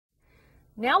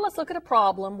Now let's look at a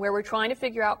problem where we're trying to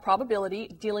figure out probability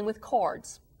dealing with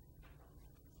cards.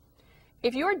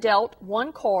 If you are dealt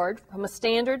one card from a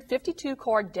standard 52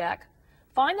 card deck,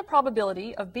 find the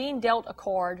probability of being dealt a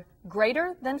card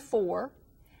greater than 4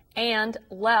 and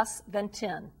less than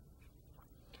 10.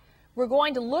 We're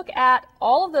going to look at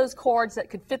all of those cards that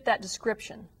could fit that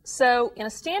description. So in a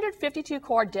standard 52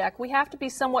 card deck, we have to be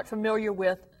somewhat familiar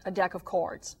with a deck of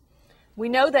cards. We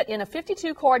know that in a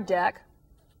 52 card deck,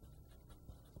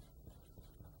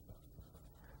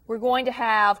 we're going to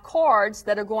have cards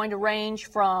that are going to range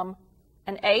from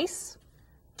an ace,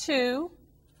 2,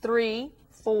 3,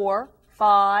 4,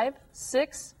 5,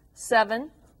 6,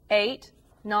 7, 8,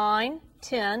 9,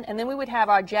 10, and then we would have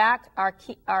our jack,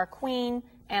 our queen,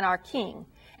 and our king.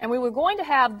 And we were going to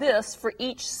have this for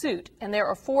each suit, and there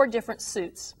are 4 different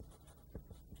suits.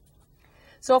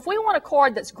 So if we want a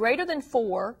card that's greater than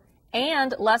 4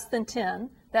 and less than 10,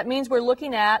 that means we're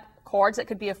looking at cards that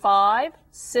could be a 5,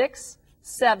 6,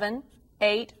 7,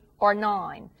 8, or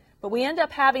 9. But we end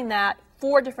up having that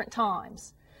 4 different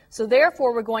times. So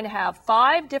therefore, we're going to have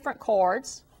 5 different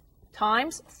cards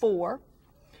times 4.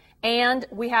 And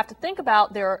we have to think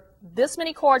about there are this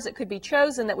many cards that could be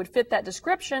chosen that would fit that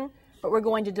description, but we're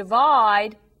going to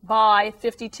divide by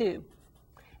 52.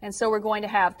 And so we're going to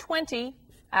have 20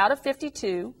 out of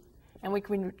 52, and we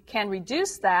can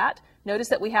reduce that. Notice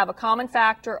that we have a common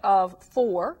factor of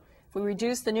 4. If we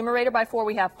reduce the numerator by 4,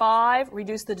 we have 5.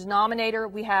 Reduce the denominator,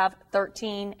 we have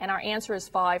 13, and our answer is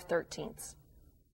 5/13.